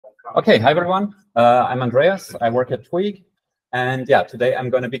Okay, hi everyone. I'm Andreas. I work at Tweag, and yeah, today I'm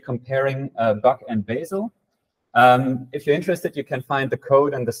going to be comparing Buck and Bazel. If you're interested, you can find the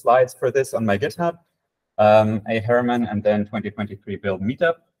code and the slides for this on my GitHub, A. Herrmann, and then 2023 Build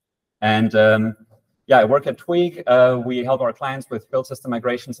Meetup. And yeah, I work at Tweag. We help our clients with build system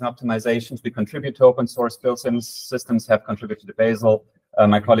migrations and optimizations. We contribute to open source build systems, have contributed to Bazel.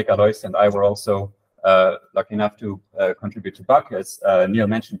 My colleague Alois and I were also lucky enough to contribute to Buck, as Neil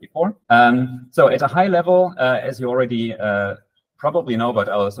mentioned before. So at a high level, as you already probably know, but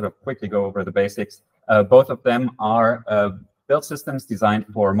I'll sort of quickly go over the basics. Both of them are build systems designed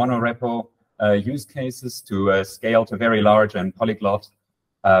for monorepo use cases to scale to very large and polyglot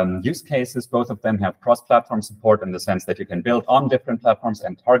use cases. Both of them have cross-platform support in the sense that you can build on different platforms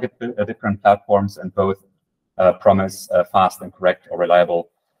and target different platforms, and both promise fast and correct or reliable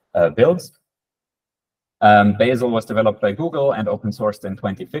builds. Bazel was developed by Google and open sourced in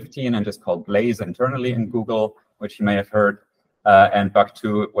 2015 and is called Blaze internally in Google, which you may have heard. And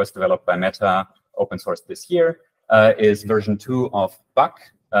Buck2 was developed by Meta, open sourced this year, is version 2 of Buck,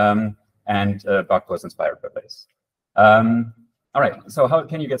 and Buck was inspired by Blaze. All right, so how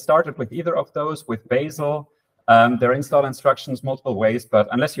can you get started with either of those? With Bazel, there are install instructions multiple ways, but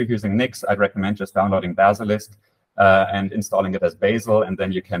unless you're using Nix, I'd recommend just downloading Basilisk and installing it as Bazel, and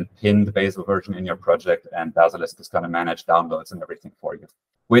then you can pin the Bazel version in your project, and Basilisk is going to manage downloads and everything for you.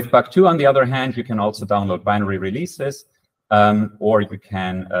 With Buck2, on the other hand, you can also download binary releases, or you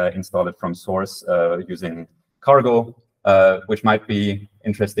can install it from source using Cargo, which might be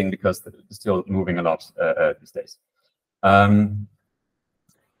interesting because it's still moving a lot these days.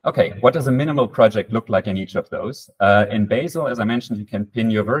 Okay, what does a minimal project look like in each of those? In Bazel, as I mentioned, you can pin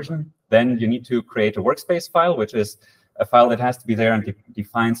your version. Then you need to create a workspace file, which is a file that has to be there and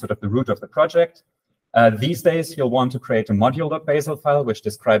define sort of the root of the project. These days, you'll want to create a module.bazel file, which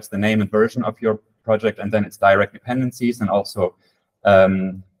describes the name and version of your project, and then its direct dependencies, and also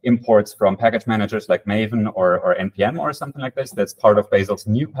imports from package managers like Maven or NPM or something like this. That's part of Bazel's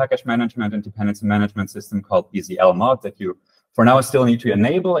new package management and dependency management system called BZL mod that you, for now, still need to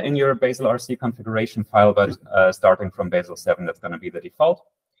enable in your Bazel RC configuration file, but starting from Bazel 7, that's going to be the default.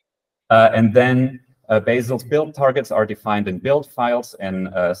 And then Bazel's build targets are defined in build files in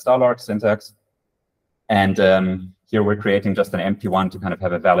Starlark syntax. And here we're creating just an empty one to kind of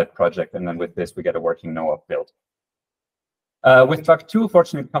have a valid project. And then with this, we get a working no-op build. With Buck2,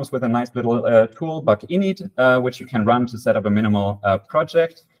 fortunately, it comes with a nice little tool, Buck-init, which you can run to set up a minimal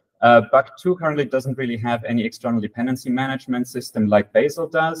project. Buck2 currently doesn't really have any external dependency management system like Bazel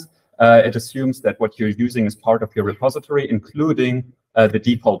does. It assumes that what you're using is part of your repository, including the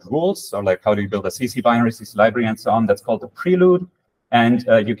default rules. So like how do you build a CC binary, CC library, and so on. That's called the prelude. And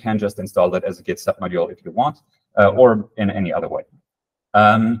you can just install that as a Git submodule if you want, or in any other way.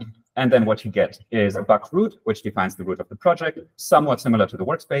 And then what you get is a Buck root, which defines the root of the project, somewhat similar to the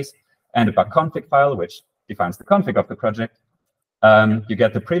workspace, and a Buck config file, which defines the config of the project. You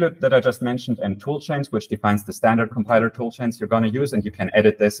get the prelude that I just mentioned and toolchains, which defines the standard compiler toolchains you're going to use, and you can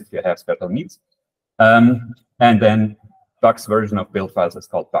edit this if you have special needs. And then Buck's version of build files is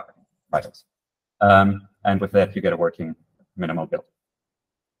called Buck files. And with that, you get a working minimal build.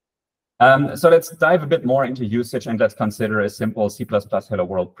 So let's dive a bit more into usage, and let's consider a simple C++ hello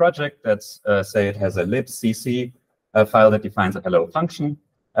world project. Let's say it has a libcc file that defines a hello function.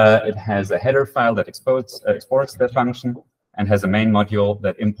 It has a header file that exports that function, and has a main module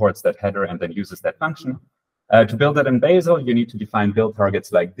that imports that header and then uses that function. To build that in Bazel, you need to define build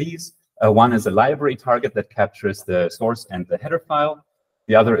targets like these. One is a library target that captures the source and the header file.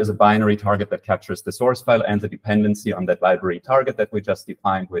 The other is a binary target that captures the source file and the dependency on that library target that we just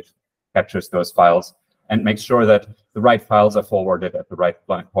defined, which captures those files and makes sure that the right files are forwarded at the right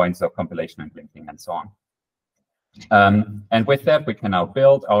points of compilation and linking and so on. And with that, we can now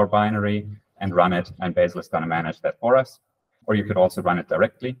build our binary and run it, and Bazel is going to manage that for us. Or you could also run it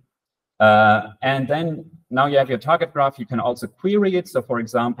directly. And then now you have your target graph. You can also query it. So for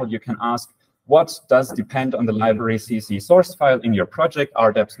example, you can ask, what does depend on the library CC source file in your project?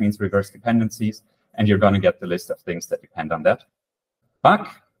 RDEPs means reverse dependencies, and you're going to get the list of things that depend on that. Buck,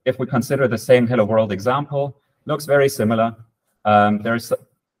 if we consider the same hello world example, looks very similar. There's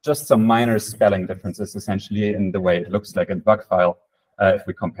just some minor spelling differences, essentially, in the way it looks like in Buck file if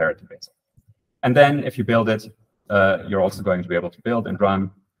we compare it to Bazel. And then if you build it, you're also going to be able to build and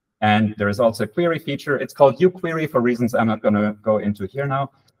run. And there is also a query feature. It's called uQuery for reasons I'm not going to go into here now.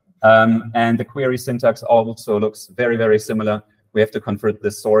 And the query syntax also looks very, very similar. We have to convert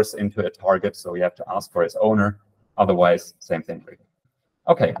the source into a target, so we have to ask for its owner. Otherwise, same thing.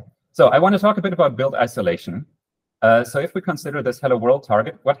 Okay, so I want to talk a bit about build isolation. So if we consider this hello world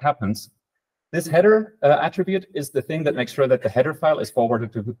target, what happens? This header attribute is the thing that makes sure that the header file is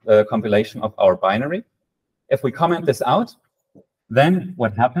forwarded to the compilation of our binary. If we comment this out, then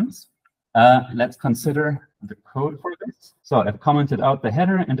what happens? Let's consider the code for this. So I've commented out the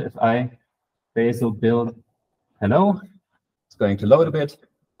header, and if I Bazel build hello, it's going to load a bit,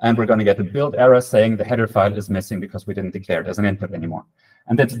 and we're going to get a build error saying the header file is missing because we didn't declare it as an input anymore.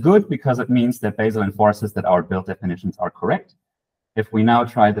 And that's good because it means that Bazel enforces that our build definitions are correct. If we now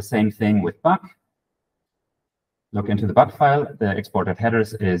try the same thing with Buck, look into the Buck file, the exported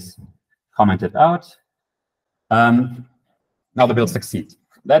headers is commented out. Now the build succeeds.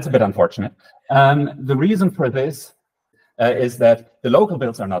 That's a bit unfortunate. The reason for this is that the local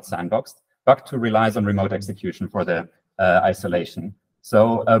builds are not sandboxed. Buck2 relies on remote execution for the isolation.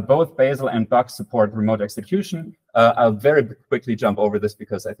 So both Bazel and Buck support remote execution. I'll very quickly jump over this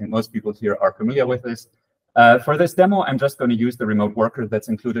because I think most people here are familiar with this. For this demo, I'm just going to use the remote worker that's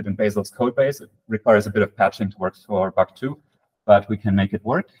included in Bazel's code base. It requires a bit of patching to work for Buck2, but we can make it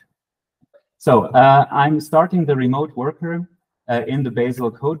work. So I'm starting the remote worker in the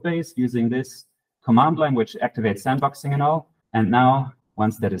Bazel code base using this command line, which activates sandboxing and all. And now,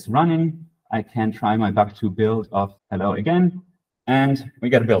 once that is running, I can try my Buck2 build of hello again, and we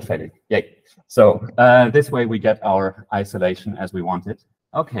get a build failure. Yay. So this way we get our isolation as we want it.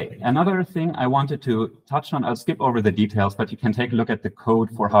 Okay, another thing I wanted to touch on, I'll skip over the details, but you can take a look at the code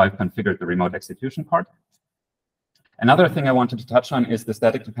for how I've configured the remote execution part. Another thing I wanted to touch on is the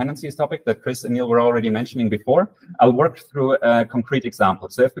static dependencies topic that Chris and Neil were already mentioning before. I'll work through a concrete example.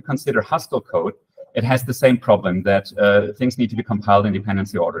 So if we consider Haskell code, it has the same problem that things need to be compiled in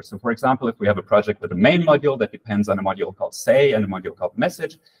dependency order. So for example, if we have a project with a main module that depends on a module called say and a module called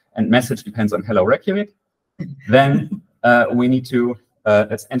message, and message depends on hello Reykjavik, then we need to,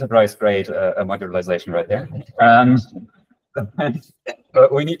 that's enterprise grade modularization right there.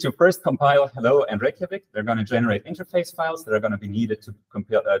 We need to first compile hello and Reykjavik. They're going to generate interface files that are going to be needed to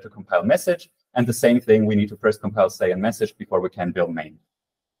compile message. And the same thing, we need to first compile say and message before we can build main.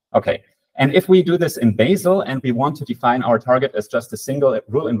 Okay. And if we do this in Bazel and we want to define our target as just a single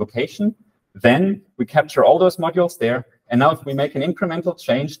rule invocation, then we capture all those modules there. And now if we make an incremental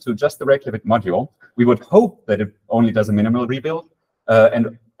change to just the Reykjavik module, we would hope that it only does a minimal rebuild.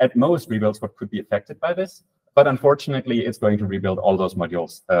 And at most, rebuilds what could be affected by this. But unfortunately, it's going to rebuild all those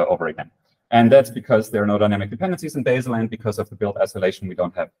modules over again. And that's because there are no dynamic dependencies in Bazel, and because of the build isolation, we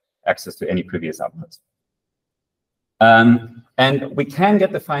don't have access to any previous outputs. And we can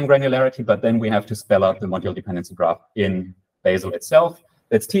get the fine granularity, but then we have to spell out the module dependency graph in Bazel itself.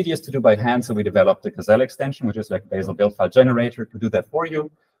 It's tedious to do by hand, so we developed the Gazelle extension, which is like Bazel build file generator to do that for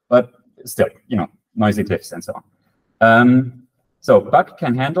you. But still, you know, noisy diffs and so on. So Buck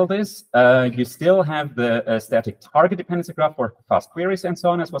can handle this. You still have the static target dependency graph for fast queries and so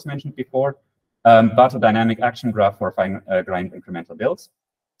on, as was mentioned before, but a dynamic action graph for fine grind incremental builds.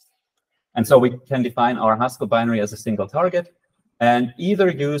 And so we can define our Haskell binary as a single target and either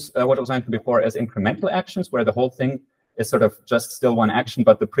use what was mentioned before as incremental actions, where the whole thing is sort of just still one action,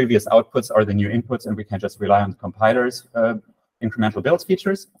 but the previous outputs are the new inputs, and we can just rely on the compiler's incremental builds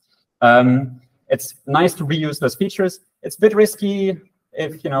features. It's nice to reuse those features. It's a bit risky.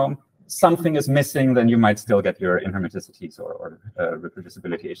 If, you know, something is missing, then you might still get your inhermiticities or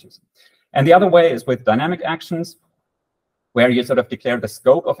reproducibility issues. And the other way is with dynamic actions, where you sort of declare the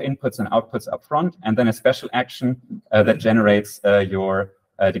scope of inputs and outputs up front, and then a special action that generates your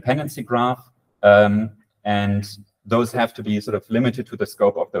dependency graph. And those have to be sort of limited to the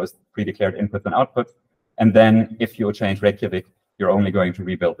scope of those pre-declared inputs and outputs. And then if you change Reykjavik, you're only going to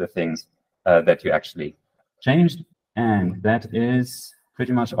rebuild the things that you actually changed. And that is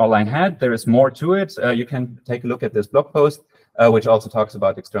pretty much all I had. There is more to it. You can take a look at this blog post, which also talks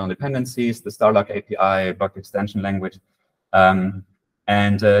about external dependencies, the Starlock API, Buck extension language.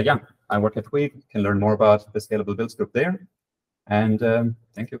 Yeah, I work at Tweag. You can learn more about the scalable build script there. And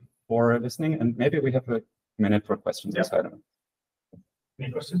thank you for listening. And maybe we have a minute for questions. Yeah. So I don't know.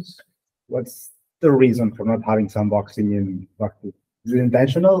 Any questions? What's the reason for not having sandboxing in Buck2? Is it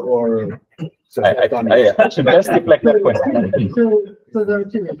intentional or? I should best deflect that question. So there are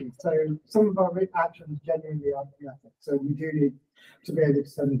two reasons. So some of our actions genuinely are dramatic. So we do need to be able to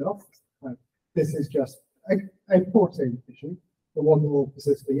send it off. This is just a porting issue, the one that will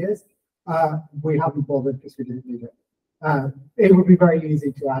persist for years. We haven't bothered because we didn't need it. It would be very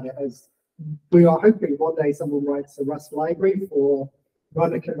easy to add it, as we are hoping one day someone writes a Rust library for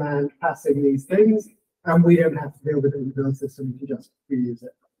run a command passing these things, and we don't have to build it in the build system to just reuse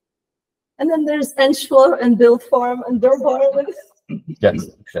it. And then there's EngFlow and Buildfarm and Buildbarn. Yes,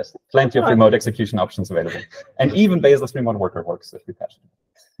 yes. Plenty of remote execution options available. And even Bazel's remote worker works if you patch it.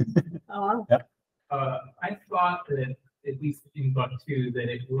 Oh, wow. Yeah. I thought that, at least in Buck2, that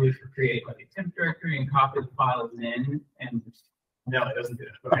it would create like a temp directory and copy the files in, and no, it doesn't do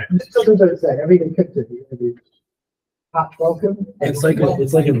it. Okay. Something to say, I mean, every patch welcome. It's like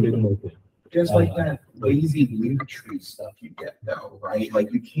a minimal thing. Just like that lazy link tree stuff you get though, right?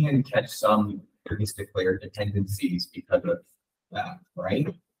 Like you can catch some declared dependencies because of that,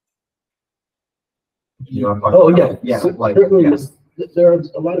 right? You know, Oh yeah, yeah, so like yes. There are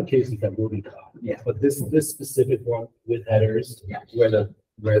a lot of cases that will be caught. Yeah. But this specific one with headers, Yeah. where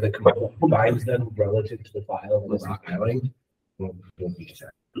the command binds them relative to the file and is not highlighting. will be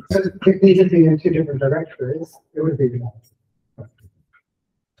checked. So if these had been in two different directories, it would be nice.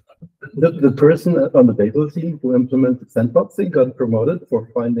 The person on the Bazel team who implemented sandboxing got promoted for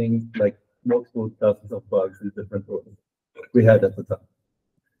finding like multiple dozens of bugs in different roles. We had at the time.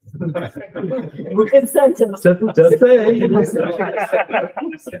 Incentive. Just saying.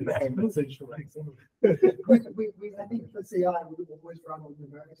 I think for CI, we always run on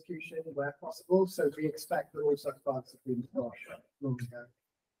remote execution where possible, so we expect that all such bugs have been squashed long ago.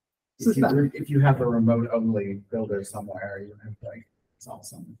 if you have a remote only builder somewhere, you have like solve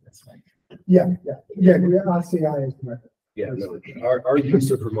some of this like Yeah. Our CI is remote. Yeah, no, our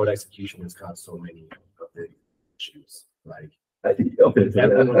use of remote execution has caused so many of the issues. Like everyone's trying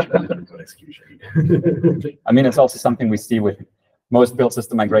to do remote execution. I mean, it's also something we see with most build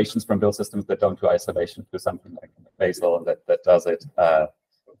system migrations from build systems that don't do isolation to something like Bazel that does it.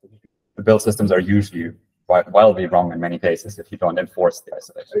 The build systems are usually wildly wrong in many cases if you don't enforce the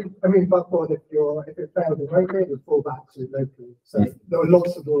isolation. I mean, but if it fails remotely, it would fall back to local. So there are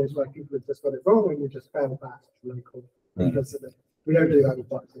lots of laws where people have just got it wrong and you just fail back to local. Because we don't do that with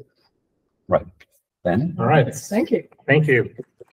Buck2. Right. Then. All right. Thank you. Thank you.